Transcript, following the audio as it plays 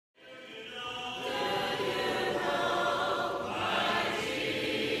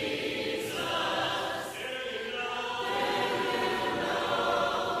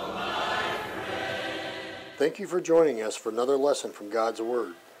Thank you for joining us for another lesson from God's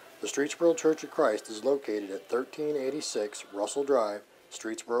Word. The Streetsboro Church of Christ is located at 1386 Russell Drive,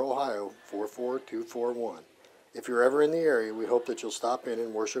 Streetsboro, Ohio 44241. If you're ever in the area, we hope that you'll stop in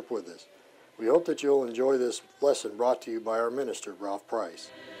and worship with us. We hope that you'll enjoy this lesson brought to you by our minister, Ralph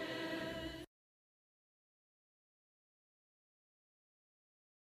Price.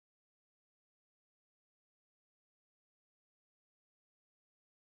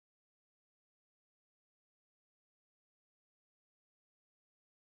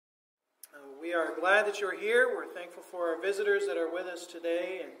 We are glad that you're here. We're thankful for our visitors that are with us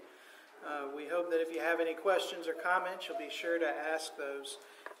today, and we hope that if you have any questions or comments, you'll be sure to ask those,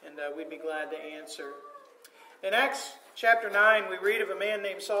 and we'd be glad to answer. In Acts chapter 9, we read of a man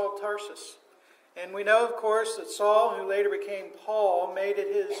named Saul of Tarsus, and we know, of course, that Saul, who later became Paul, made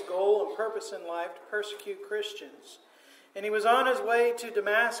it his goal and purpose in life to persecute Christians, and he was on his way to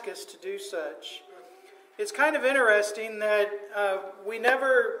Damascus to do such. It's kind of interesting that we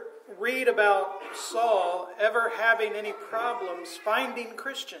never read about Saul ever having any problems finding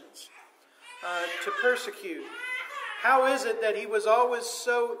Christians to persecute. How is it that he was always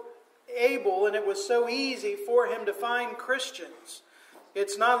so able and it was so easy for him to find Christians?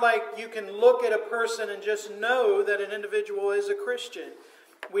 It's not like you can look at a person and just know that an individual is a Christian.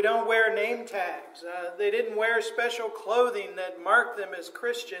 We don't wear name tags. They didn't wear special clothing that marked them as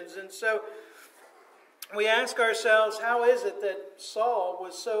Christians. And so we ask ourselves, how is it that Saul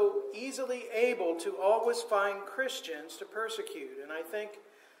was so easily able to always find Christians to persecute? And I think,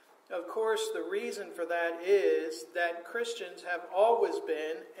 of course, the reason for that is that Christians have always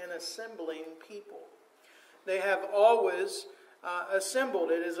been an assembling people. They have always assembled.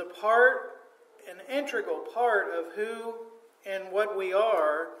 It is an integral part of who and what we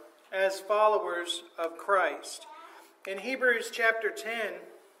are as followers of Christ. In Hebrews chapter 10,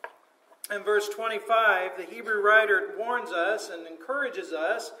 in verse 25, the Hebrew writer warns us and encourages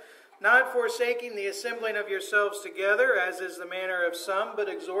us, not forsaking the assembling of yourselves together, as is the manner of some, but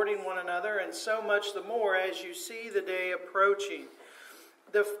exhorting one another, and so much the more as you see the day approaching.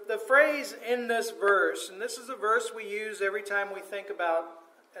 The phrase in this verse, and this is a verse we use every time we think about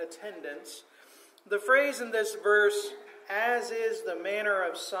attendance, the phrase in this verse, as is the manner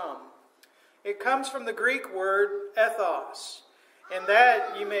of some, it comes from the Greek word ethos. And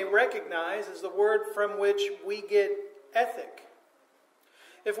that, you may recognize, is the word from which we get ethic.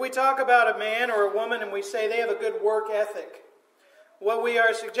 If we talk about a man or a woman and we say they have a good work ethic, what we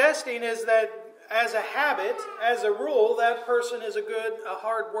are suggesting is that as a habit, as a rule, that person is a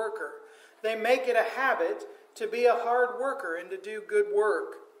hard worker. They make it a habit to be a hard worker and to do good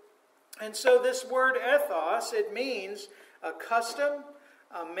work. And so this word ethos, it means a custom,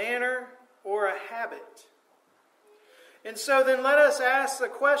 a manner, or a habit. And so then let us ask the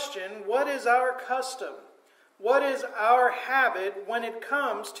question, what is our custom? What is our habit when it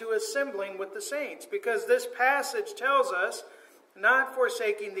comes to assembling with the saints? Because this passage tells us, not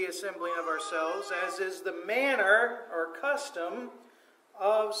forsaking the assembling of ourselves, as is the manner or custom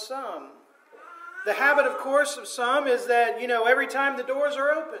of some. The habit, of course, of some is that, every time the doors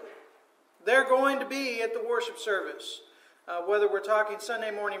are open, they're going to be at the worship service. Whether we're talking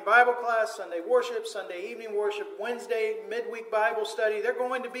Sunday morning Bible class, Sunday worship, Sunday evening worship, Wednesday midweek Bible study, they're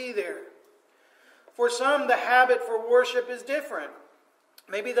going to be there. For some, the habit for worship is different.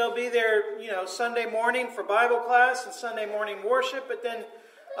 Maybe they'll be there, Sunday morning for Bible class and Sunday morning worship, but then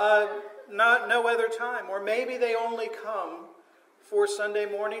no other time. Or maybe they only come for Sunday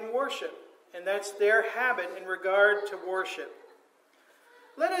morning worship, and that's their habit in regard to worship.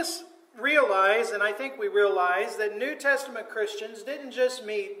 Let us realize, and I think we realize, that New Testament Christians didn't just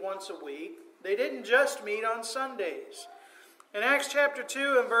meet once a week. They didn't just meet on Sundays. In Acts chapter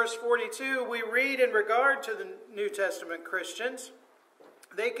 2 and verse 42, we read in regard to the New Testament Christians,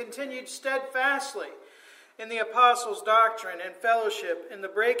 they continued steadfastly in the apostles' doctrine and fellowship, in the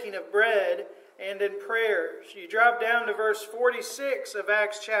breaking of bread and in prayers. You drop down to verse 46 of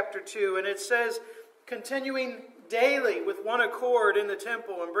Acts chapter 2, and it says, continuing daily with one accord in the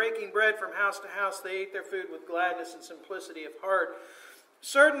temple and breaking bread from house to house, they ate their food with gladness and simplicity of heart.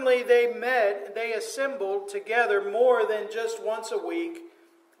 Certainly they assembled together more than just once a week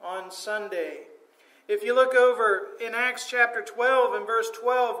on Sunday. If you look over in Acts chapter 12 and verse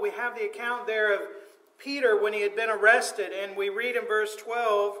 12, we have the account there of Peter when he had been arrested, and we read in verse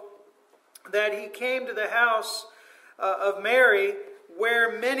 12 that he came to the house of Mary,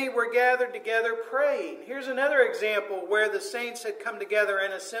 where many were gathered together praying. Here's another example where the saints had come together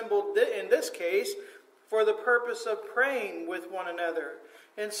and assembled, in this case, for the purpose of praying with one another.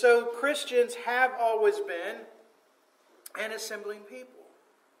 And so Christians have always been an assembling people.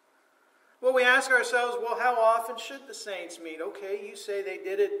 Well, we ask ourselves, well, how often should the saints meet? Okay, you say they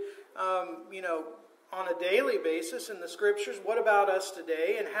did it, on a daily basis in the Scriptures. What about us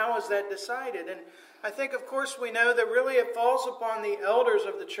today, and how is that decided? And I think, of course, we know that really it falls upon the elders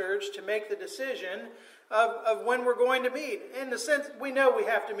of the church to make the decision of when we're going to meet. In the sense, we know we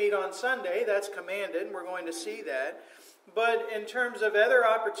have to meet on Sunday. That's commanded, and we're going to see that. But in terms of other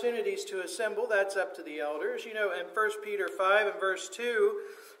opportunities to assemble, that's up to the elders. You know, in 1 Peter 5 and verse 2,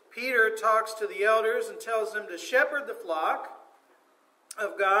 Peter talks to the elders and tells them to shepherd the flock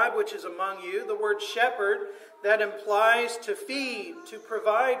of God, which is among you. The word shepherd, that implies to feed, to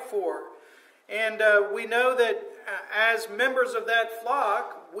provide for. And we know that as members of that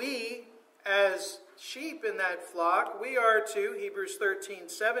flock, we, as sheep in that flock, we are to, Hebrews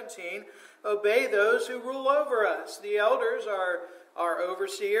 13:17, obey those who rule over us. The elders are our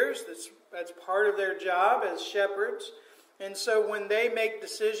overseers. That's part of their job as shepherds. And so when they make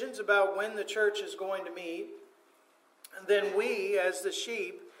decisions about when the church is going to meet, then we, as the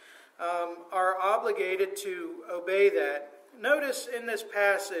sheep, are obligated to obey that. Notice in this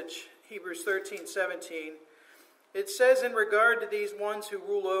passage, Hebrews 13:17, it says in regard to these ones who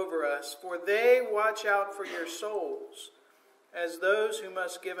rule over us, for they watch out for your souls as those who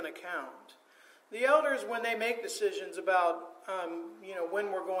must give an account. The elders, when they make decisions about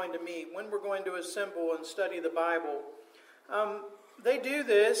when we're going to meet, when we're going to assemble and study the Bible, they do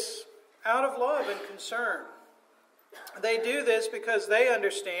this out of love and concern. They do this because they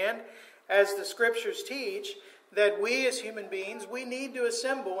understand, as the Scriptures teach, that we as human beings, we need to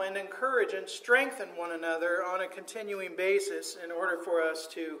assemble and encourage and strengthen one another on a continuing basis in order for us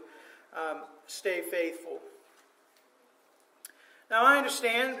to stay faithful. Now, I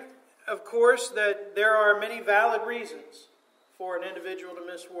understand, of course, that there are many valid reasons for an individual to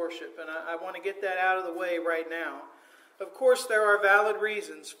miss worship, and I want to get that out of the way right now. Of course, there are valid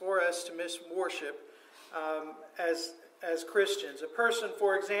reasons for us to miss worship as Christians. A person,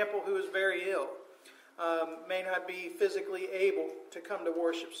 for example, who is very ill may not be physically able to come to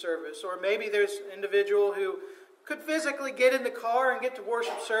worship service. Or maybe there's an individual who could physically get in the car and get to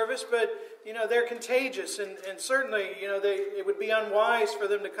worship service, but they're contagious, and certainly it would be unwise for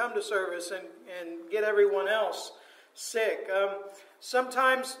them to come to service and get everyone else sick.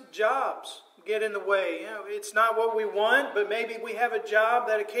 Sometimes jobs get in the way. It's not what we want, but maybe we have a job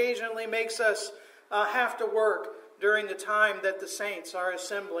that occasionally makes us have to work during the time that the saints are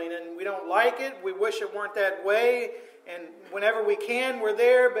assembling, and we don't like it. We wish it weren't that way, and whenever we can, we're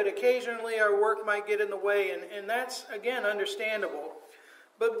there, but occasionally our work might get in the way, and that's, again, understandable.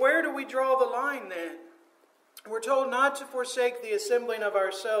 But where do we draw the line then? We're told not to forsake the assembling of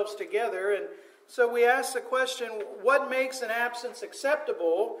ourselves together, and so we ask the question, what makes an absence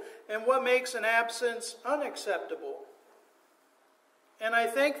acceptable, and what makes an absence unacceptable? And I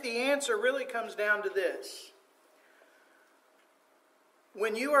think the answer really comes down to this.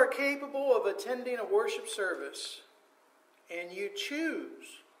 When you are capable of attending a worship service and you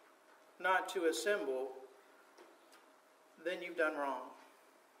choose not to assemble, then you've done wrong.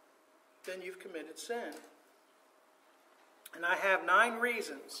 Then you've committed sin. And I have 9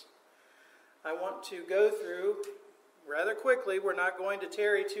 reasons I want to go through rather quickly. We're not going to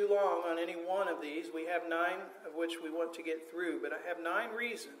tarry too long on any one of these. We have 9 of which we want to get through, but I have 9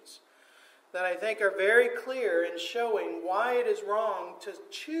 reasons that I think are very clear in showing why it is wrong to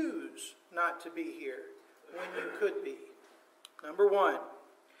choose not to be here when you could be. Number 1,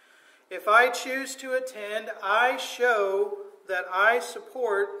 if I choose to attend, I show that I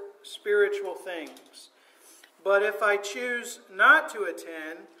support spiritual things. But if I choose not to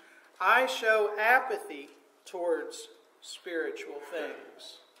attend, I show apathy towards spiritual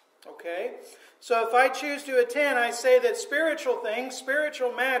things. Okay? So if I choose to attend, I say that spiritual things,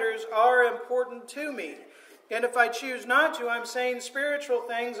 spiritual matters are important to me. And if I choose not to, I'm saying spiritual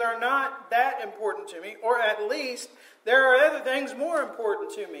things are not that important to me, or at least there are other things more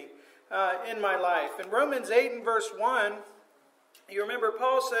important to me in my life. In Romans 8 and verse 1, you remember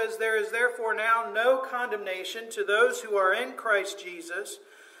Paul says, there is therefore now no condemnation to those who are in Christ Jesus,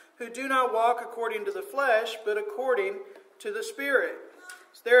 who do not walk according to the flesh, but according to the Spirit.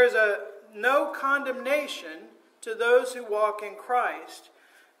 So there is no condemnation to those who walk in Christ.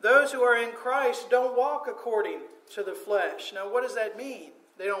 Those who are in Christ don't walk according to the flesh. Now, what does that mean?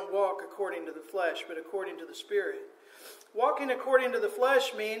 They don't walk according to the flesh, but according to the Spirit. Walking according to the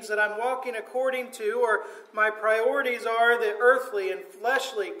flesh means that I'm walking according to, or my priorities are the earthly and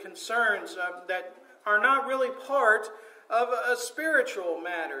fleshly concerns that are not really part of a spiritual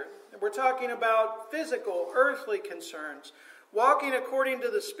matter. We're talking about physical, earthly concerns. Walking according to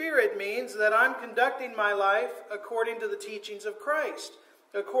the Spirit means that I'm conducting my life according to the teachings of Christ.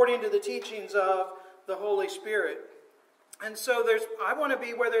 according to the teachings of the Holy Spirit. And so I want to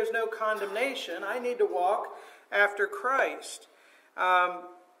be where there's no condemnation. I need to walk after Christ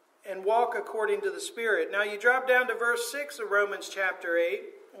and walk according to the Spirit. Now you drop down to verse 6 of Romans chapter 8.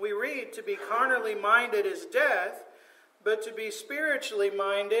 We read, to be carnally minded is death, but to be spiritually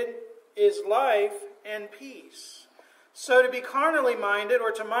minded is life and peace. So to be carnally minded,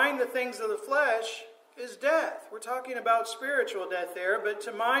 or to mind the things of the flesh, is death. We're talking about spiritual death there, but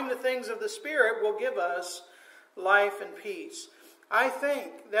to mind the things of the Spirit will give us life and peace. I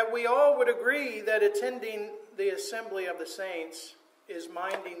think that we all would agree that attending the assembly of the saints is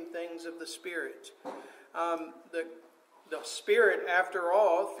minding things of the Spirit. The Spirit, after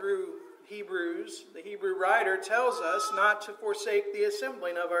all, through Hebrews, the Hebrew writer tells us not to forsake the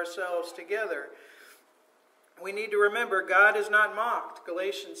assembling of ourselves together. We need to remember God is not mocked.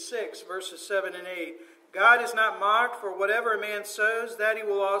 Galatians 6, verses 7 and 8. God is not mocked, for whatever a man sows, that he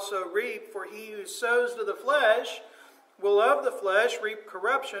will also reap. For he who sows to the flesh will of the flesh reap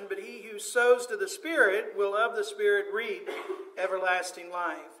corruption, but he who sows to the Spirit will of the Spirit reap everlasting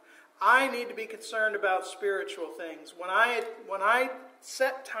life. I need to be concerned about spiritual things. When I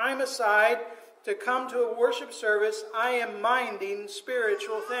set time aside to come to a worship service, I am minding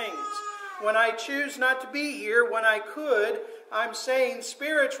spiritual things. When I choose not to be here when I could, I'm saying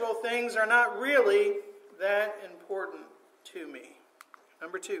spiritual things are not really that important to me.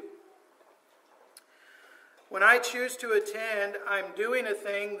 Number 2. When I choose to attend, I'm doing a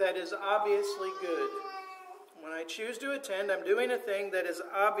thing that is obviously good. When I choose to attend, I'm doing a thing that is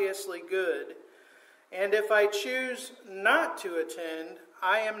obviously good. And if I choose not to attend,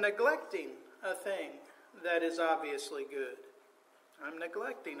 I am neglecting a thing that is obviously good. I'm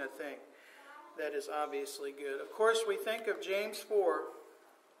neglecting a thing that is obviously good. Of course, we think of James 4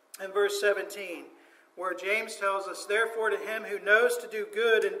 and verse 17, where James tells us, therefore to him who knows to do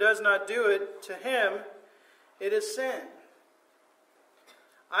good and does not do it, to him it is sin.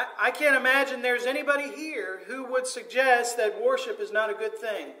 I can't imagine there's anybody here who would suggest that worship is not a good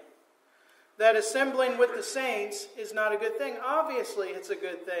thing. That assembling with the saints is not a good thing. Obviously it's a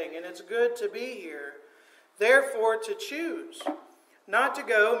good thing, and it's good to be here. Therefore, to choose not to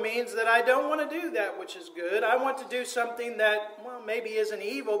go means that I don't want to do that which is good. I want to do something that, well, maybe isn't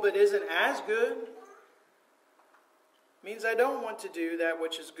evil, but isn't as good. Means I don't want to do that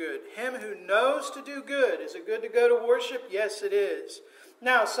which is good. Him who knows to do good. Is it good to go to worship? Yes, it is.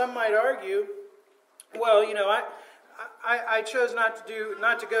 Now, some might argue, well, I chose not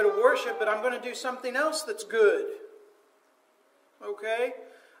to go to worship, but I'm going to do something else that's good. Okay?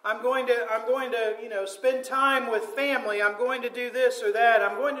 I'm going to spend time with family. I'm going to do this or that.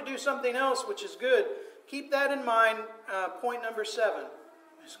 I'm going to do something else which is good. Keep that in mind. Point number 7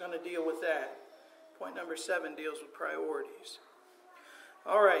 is going to deal with that. Point number 7 deals with priorities.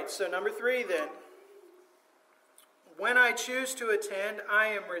 All right, so number 3 then. When I choose to attend, I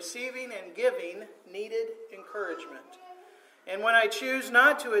am receiving and giving needed encouragement. And when I choose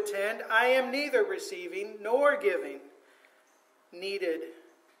not to attend, I am neither receiving nor giving needed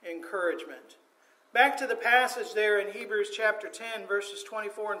encouragement. Back to the passage there in Hebrews chapter 10, verses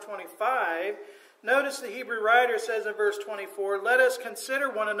 24 and 25. Notice the Hebrew writer says in verse 24, let us consider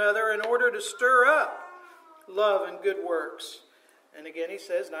one another in order to stir up love and good works. And again he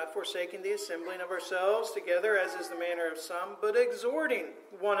says, not forsaking the assembling of ourselves together, as is the manner of some, but exhorting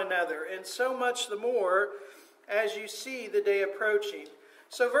one another, and so much the more as you see the day approaching.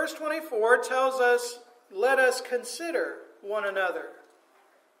 So verse 24 tells us, let us consider one another.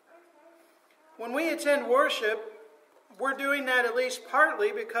 When we attend worship, we're doing that at least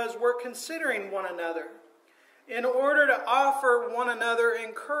partly because we're considering one another in order to offer one another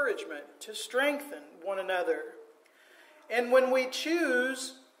encouragement, to strengthen one another. And when we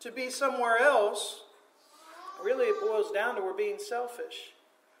choose to be somewhere else, really it boils down to we're being selfish.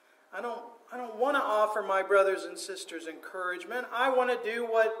 I don't want to offer my brothers and sisters encouragement. I want to do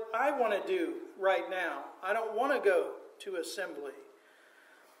what I want to do right now. I don't want to go to assembly.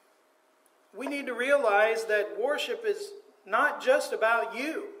 We need to realize that worship is not just about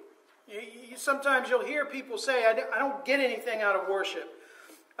you. Sometimes you'll hear people say, I don't get anything out of worship.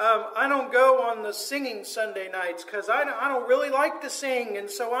 I don't go on the singing Sunday nights because I don't really like to sing, and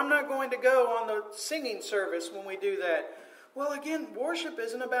so I'm not going to go on the singing service when we do that. Well, again, worship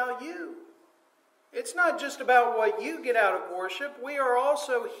isn't about you. It's not just about what you get out of worship. We are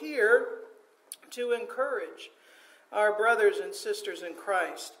also here to encourage our brothers and sisters in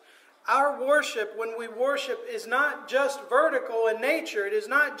Christ. Our worship, when we worship, is not just vertical in nature. It is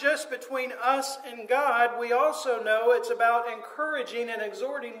not just between us and God. We also know it's about encouraging and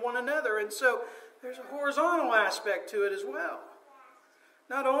exhorting one another. And so there's a horizontal aspect to it as well.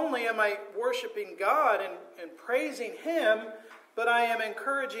 not only am I worshiping God and praising Him, but I am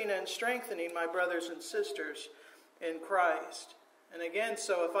encouraging and strengthening my brothers and sisters in Christ. And again,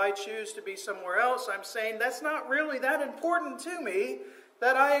 so if I choose to be somewhere else, I'm saying that's not really that important to me,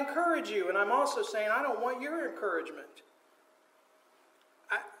 that I encourage you. And I'm also saying I don't want your encouragement.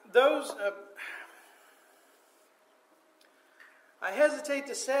 I hesitate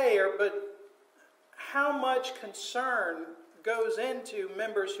to say, but how much concern goes into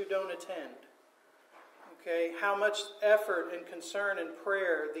members who don't attend? Okay, how much effort and concern and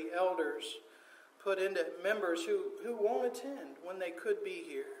prayer the elders put into members who won't attend when they could be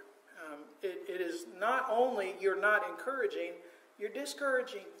here. It is not only you're not encouraging, you're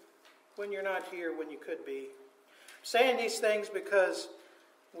discouraging when you're not here when you could be. I'm saying these things because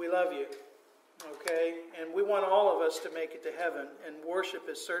we love you, okay? And we want all of us to make it to heaven, and worship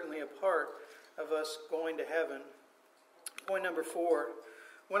is certainly a part of us going to heaven. Point number 4.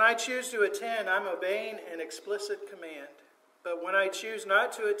 When I choose to attend, I'm obeying an explicit command. But when I choose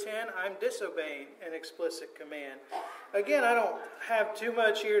not to attend, I'm disobeying an explicit command. Again, I don't have too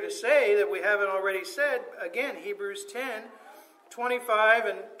much here to say that we haven't already said. Again, Hebrews 10, 25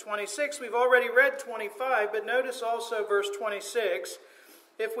 and 26. We've already read 25, but notice also verse 26.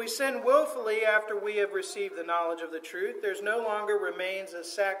 If we sin willfully after we have received the knowledge of the truth, there's no longer remains a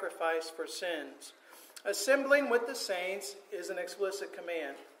sacrifice for sins. Assembling with the saints is an explicit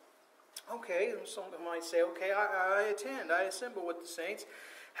command. Okay, someone might say, okay, I attend, I assemble with the saints.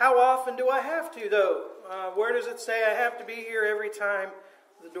 How often do I have to, though? Where does it say I have to be here every time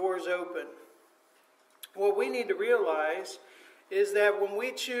the doors open? What we need to realize is that when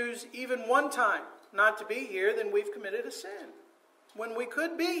we choose even one time not to be here, then we've committed a sin. When we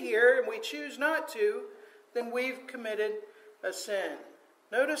could be here and we choose not to, then we've committed a sin.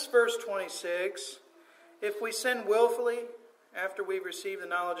 Notice verse 26. If we sin willfully after we've received the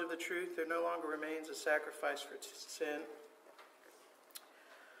knowledge of the truth, there no longer remains a sacrifice for sin.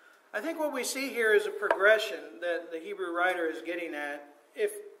 I think what we see here is a progression that the Hebrew writer is getting at.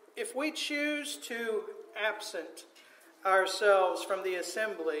 If we choose to absent ourselves from the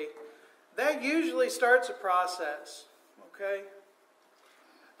assembly, that usually starts a process, okay?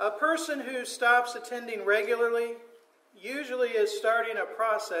 A person who stops attending regularly usually is starting a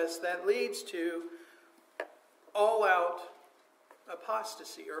process that leads to all-out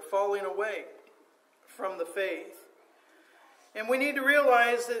apostasy or falling away from the faith. And we need to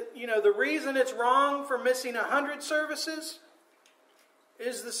realize that, the reason it's wrong for missing 100 services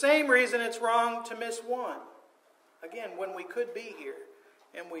is the same reason it's wrong to miss one. Again, when we could be here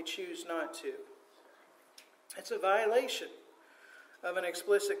and we choose not to. It's a violation of an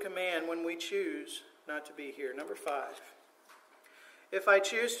explicit command when we choose not to be here. Number 5. If I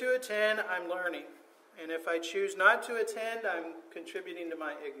choose to attend, I'm learning. And if I choose not to attend, I'm contributing to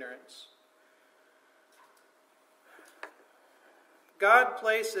my ignorance. God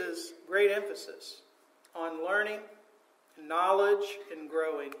places great emphasis on learning, knowledge, and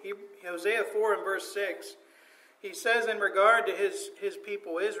growing. Hosea 4 and verse 6, he says in regard to his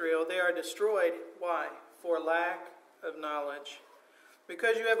people Israel, they are destroyed. Why? For lack of knowledge.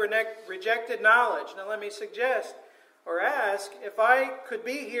 Because you have rejected knowledge. Now let me suggest or ask, if I could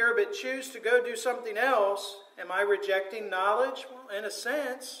be here but choose to go do something else, am I rejecting knowledge? Well, in a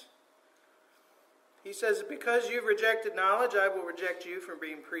sense. He says, because you've rejected knowledge, I will reject you from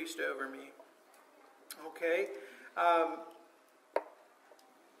being priest over me. Okay.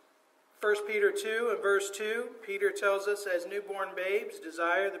 1 Peter 2 and verse 2, Peter tells us, as newborn babes,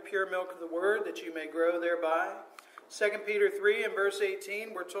 desire the pure milk of the word, that you may grow thereby. 2 Peter 3 and verse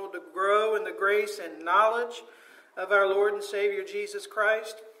 18, we're told to grow in the grace and knowledge of our Lord and Savior Jesus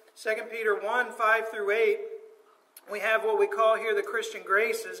Christ. 2 Peter 1, 5 through 8, we have what we call here the Christian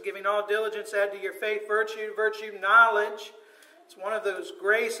graces, giving all diligence, add to your faith virtue, knowledge. It's one of those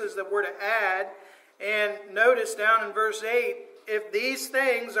graces that we're to add. And notice down in verse 8, if these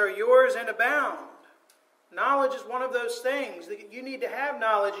things are yours and abound. Knowledge is one of those things. You need to have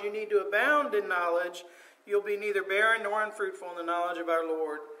knowledge. You need to abound in knowledge. You'll be neither barren nor unfruitful in the knowledge of our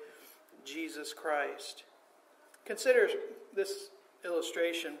Lord Jesus Christ. Consider this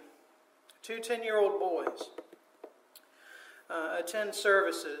illustration. 2 10-year-old boys attend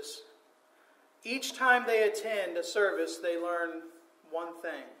services. Each time they attend a service, they learn one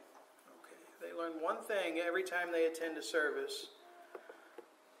thing. Okay, they learn one thing every time they attend a service.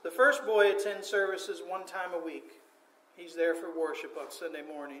 The first boy attends services one time a week. He's there for worship on Sunday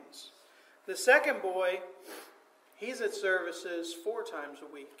mornings. The second boy, he's at services 4 times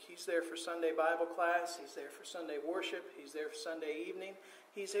a week. He's there for Sunday Bible class. He's there for Sunday worship. He's there for Sunday evening.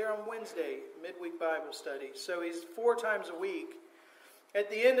 He's there on Wednesday, midweek Bible study. So he's 4 times a week. At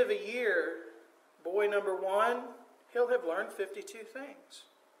the end of a year, boy number 1, he'll have learned 52 things.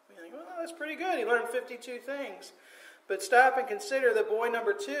 You think, well, that's pretty good. He learned 52 things. But stop and consider that boy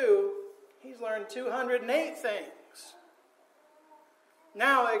number 2, he's learned 208 things.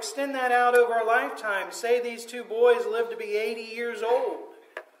 Now, extend that out over a lifetime. Say these 2 boys live to be 80 years old.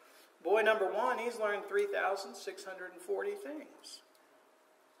 Boy number 1, he's learned 3,640 things.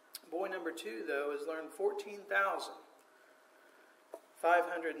 Boy number 2, though, has learned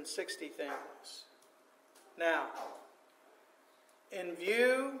 14,560 things. Now, in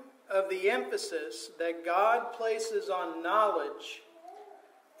view of the emphasis that God places on knowledge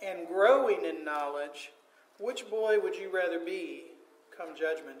and growing in knowledge, which boy would you rather be come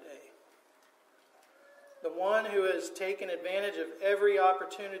Judgment Day? The one who has taken advantage of every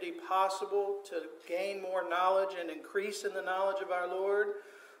opportunity possible to gain more knowledge and increase in the knowledge of our Lord,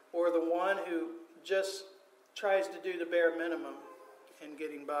 or the one who just tries to do the bare minimum in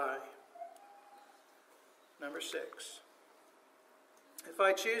getting by? Number 6. If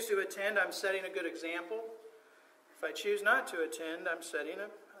I choose to attend, I'm setting a good example. If I choose not to attend, I'm setting a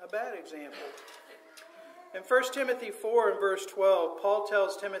bad example. In 1 Timothy 4 and verse 12, Paul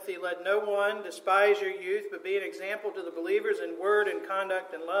tells Timothy, "Let no one despise your youth, but be an example to the believers in word and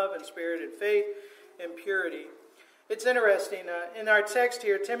conduct and love and spirit and faith and purity." It's interesting. In our text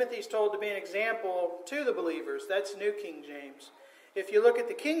here, Timothy's told to be an example to the believers. That's New King James. If you look at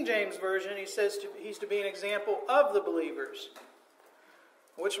the King James Version, he says he's to be an example of the believers.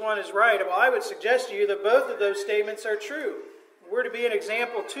 Which one is right? Well, I would suggest to you that both of those statements are true. We're to be an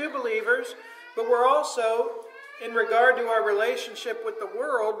example to believers, but we're also, in regard to our relationship with the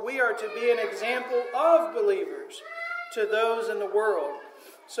world, we are to be an example of believers to those in the world.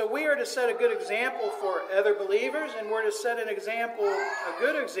 So we are to set a good example for other believers, and we're to set an example, a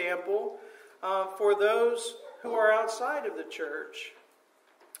good example, for those who are outside of the church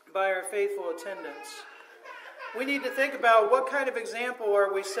by our faithful attendance. We need to think about what kind of example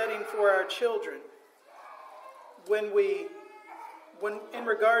are we setting for our children when in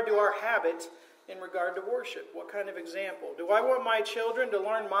regard to our habit, in regard to worship. What kind of example? Do I want my children to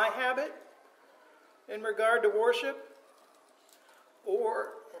learn my habit in regard to worship?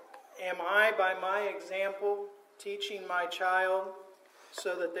 Or am I, by my example, teaching my child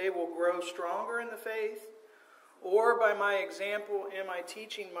so that they will grow stronger in the faith? Or by my example, am I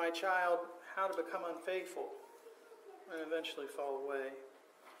teaching my child how to become unfaithful and eventually fall away?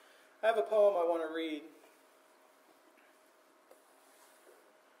 I have a poem I want to read.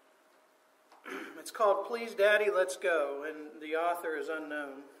 It's called "Please Daddy, Let's Go," and the author is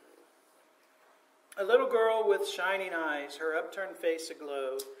unknown. A little girl with shining eyes, her upturned face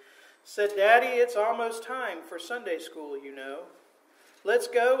aglow, said, "Daddy, it's almost time for Sunday school, you know. Let's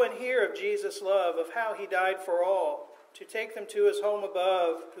go and hear of Jesus' love, of how he died for all, to take them to his home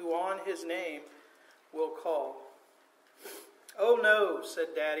above, who on his name will call." "Oh no,"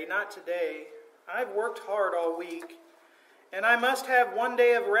 said Daddy, "not today. I've worked hard all week, and I must have one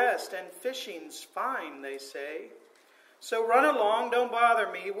day of rest, and fishing's fine, they say. So run along, don't bother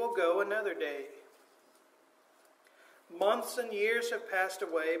me, we'll go another day." Months and years have passed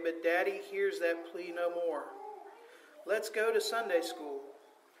away, but Daddy hears that plea no more. Let's go to Sunday school.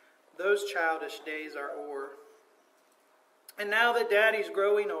 Those childish days are o'er. And now that Daddy's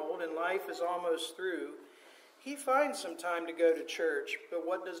growing old and life is almost through, he finds some time to go to church. But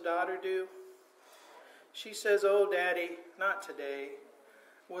what does daughter do? She says, "Oh, Daddy, not today.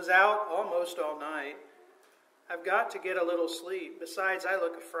 Was out almost all night. I've got to get a little sleep. Besides, I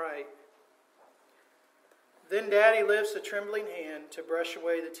look a fright." Then Daddy lifts a trembling hand to brush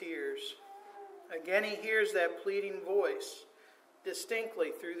away the tears. Again he hears that pleading voice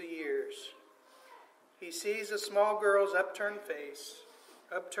distinctly through the years. He sees a small girl's upturned face,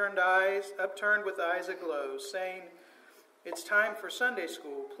 upturned with eyes aglow, saying, "It's time for Sunday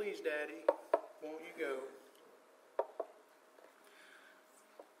school. Please, Daddy, won't you go?"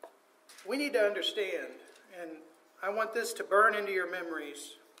 We need to understand, and I want this to burn into your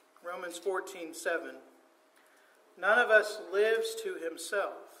memories, Romans 14:7. None of us lives to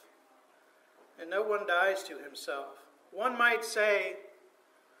himself, and no one dies to himself. One might say,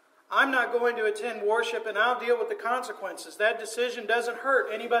 "I'm not going to attend worship and I'll deal with the consequences. That decision doesn't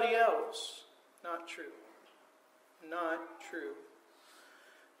hurt anybody else." Not true. Not true.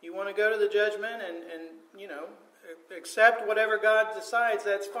 You want to go to the judgment and accept whatever God decides,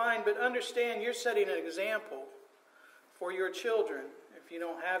 that's fine, but understand you're setting an example for your children. If you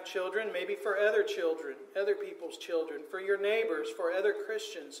don't have children, maybe for other children, other people's children, for your neighbors, for other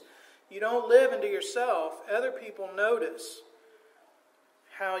Christians. You don't live into yourself. Other people notice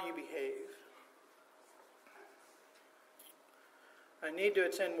how you behave. I need to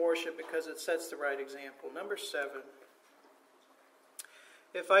attend worship because it sets the right example. Number 7.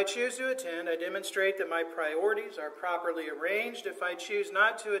 If I choose to attend, I demonstrate that my priorities are properly arranged. If I choose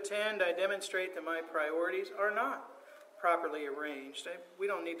not to attend, I demonstrate that my priorities are not properly arranged. We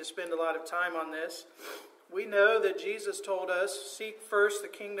don't need to spend a lot of time on this. We know that Jesus told us, seek first the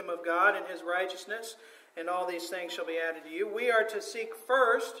kingdom of God and His righteousness, and all these things shall be added to you. We are to seek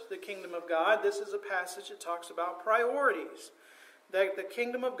first the kingdom of God. This is a passage that talks about priorities. That the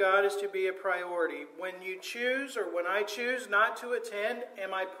kingdom of God is to be a priority. When you choose, or when I choose not to attend,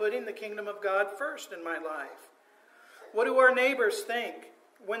 am I putting the kingdom of God first in my life? What do our neighbors think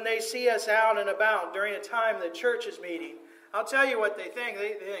when they see us out and about during a time the church is meeting? I'll tell you what they think.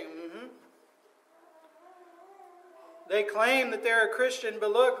 They think, They claim that they're a Christian,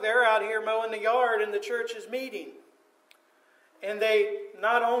 but look, they're out here mowing the yard and the church is meeting. And they,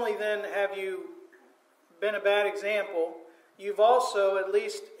 not only then have you been a bad example, you've also, at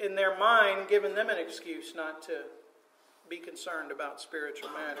least in their mind, given them an excuse not to be concerned about spiritual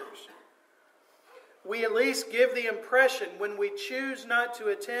matters. We at least give the impression, when we choose not to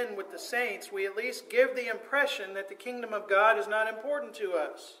attend with the saints, we at least give the impression that the kingdom of God is not important to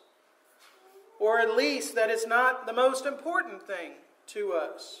us. Or at least that it's not the most important thing to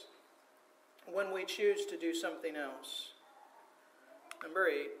us when we choose to do something else. Number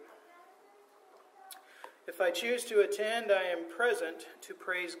 8. If I choose to attend, I am present to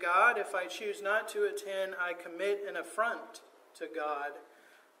praise God. If I choose not to attend, I commit an affront to God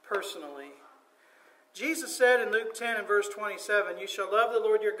personally. Jesus said in Luke 10 and verse 27, you shall love the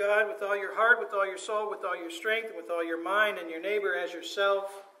Lord your God with all your heart, with all your soul, with all your strength, and with all your mind, and your neighbor as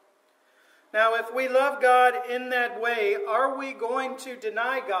yourself. Now, if we love God in that way, are we going to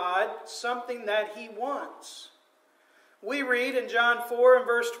deny God something that He wants? We read in John 4 and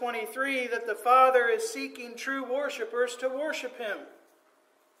verse 23 that the Father is seeking true worshipers to worship Him.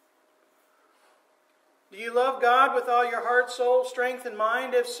 Do you love God with all your heart, soul, strength, and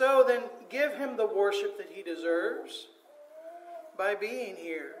mind? If so, then give Him the worship that He deserves by being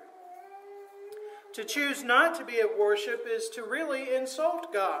here. To choose not to be at worship is to really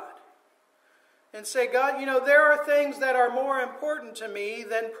insult God and say, God, there are things that are more important to me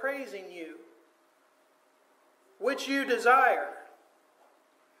than praising you. Which you desire.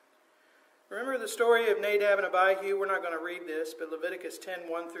 Remember the story of Nadab and Abihu? We're not going to read this, but Leviticus 10,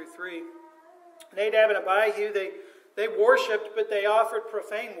 1 through 3. Nadab and Abihu, they worshipped, but they offered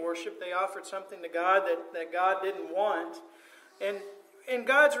profane worship. They offered something to God that God didn't want. And in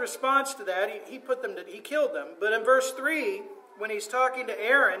God's response to that, He killed them. But in verse 3, when He's talking to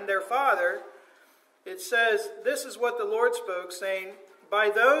Aaron, their father, it says, this is what the Lord spoke, saying, by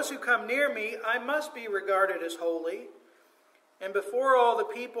those who come near me, I must be regarded as holy, and before all the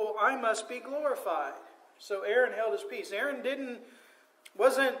people, I must be glorified. So Aaron held his peace. Aaron didn't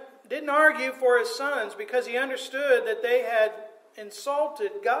argue for his sons because he understood that they had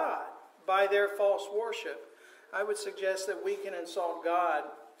insulted God by their false worship. I would suggest that we can insult God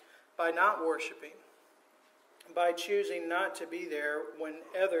by not worshiping, by choosing not to be there when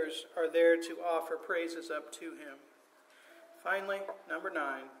others are there to offer praises up to Him. Finally, number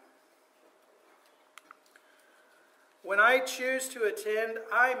 9. When I choose to attend,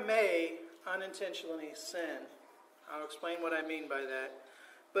 I may unintentionally sin. I'll explain what I mean by that.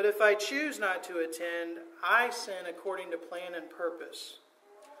 But if I choose not to attend, I sin according to plan and purpose.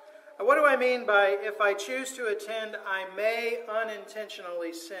 Now, what do I mean by if I choose to attend, I may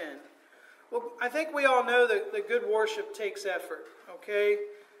unintentionally sin? Well, I think we all know that the good worship takes effort, okay?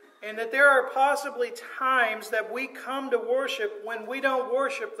 And that there are possibly times that we come to worship when we don't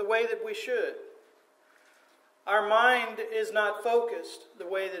worship the way that we should. Our mind is not focused the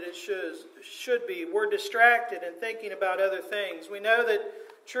way that it should be. We're distracted and thinking about other things. We know that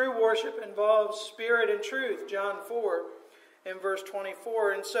true worship involves spirit and truth, John 4 and verse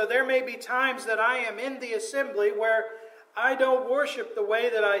 24. And so there may be times that I am in the assembly where I don't worship the way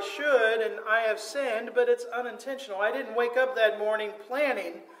that I should and I have sinned, but it's unintentional. I didn't wake up that morning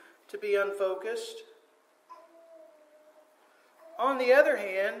planning to be unfocused. On the other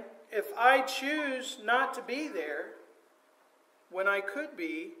hand, if I choose not to be there when I could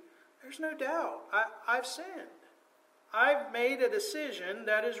be, there's no doubt I've sinned. I've made a decision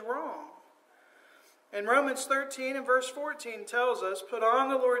that is wrong. And Romans 13 and verse 14 tells us, put on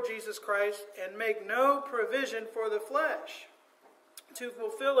the Lord Jesus Christ and make no provision for the flesh to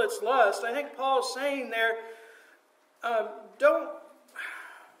fulfill its lust. I think Paul's saying there,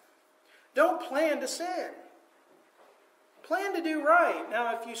 don't plan to sin. Plan to do right.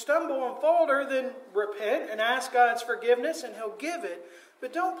 Now, if you stumble and falter, then repent and ask God's forgiveness and He'll give it.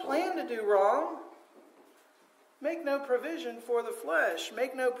 But don't plan to do wrong. Make no provision for the flesh.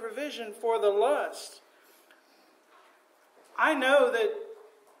 Make no provision for the lust. I know that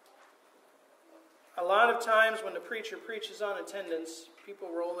a lot of times when the preacher preaches on attendance, people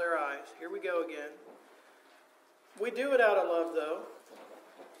roll their eyes. Here we go again. We do it out of love, though.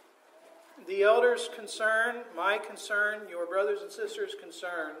 The elders' concern, my concern, your brothers and sisters'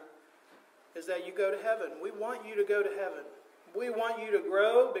 concern is that you go to heaven. We want you to go to heaven. We want you to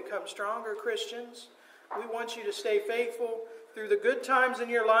grow, become stronger Christians. We want you to stay faithful through the good times in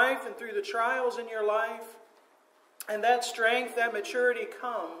your life and through the trials in your life. And that strength, that maturity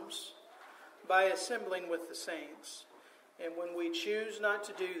comes by assembling with the saints. And when we choose not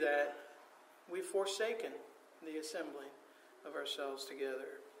to do that, we've forsaken the assembling of ourselves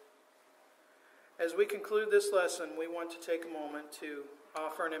together. As we conclude this lesson, we want to take a moment to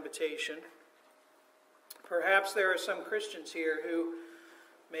offer an invitation. Perhaps there are some Christians here who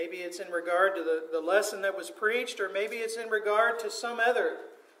maybe it's in regard to the lesson that was preached, or maybe it's in regard to some other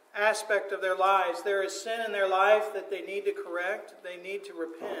aspect of their lives. There is sin in their life that they need to correct. They need to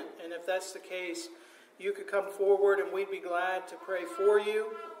repent. And if that's the case, you could come forward and we'd be glad to pray for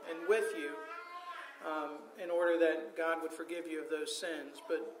you and with you in order that God would forgive you of those sins.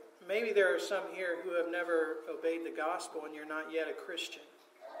 But maybe there are some here who have never obeyed the gospel and you're not yet a Christian.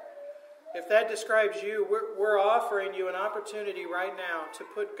 If that describes you, we're offering you an opportunity right now to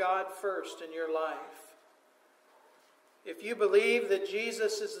put God first in your life. If you believe that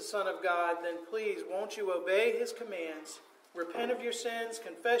Jesus is the Son of God, then please, won't you obey His commands, repent of your sins,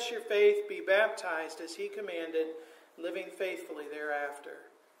 confess your faith, be baptized as He commanded, living faithfully thereafter.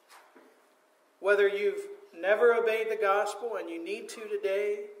 Whether you've never obeyed the gospel and you need to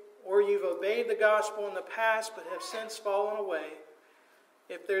today, or you've obeyed the gospel in the past but have since fallen away,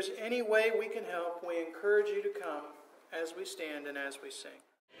 if there's any way we can help, we encourage you to come as we stand and as we sing.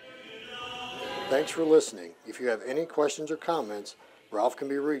 Thanks for listening. If you have any questions or comments, Ralph can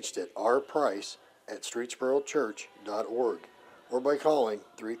be reached at rprice@streetsborochurch.org or by calling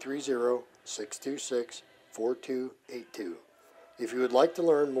 330-626-4282. If you would like to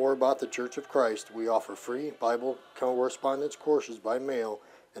learn more about the Church of Christ, we offer free Bible correspondence courses by mail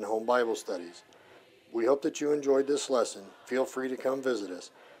and home Bible studies. We hope that you enjoyed this lesson. Feel free to come visit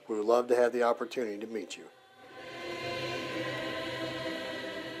us. We would love to have the opportunity to meet you.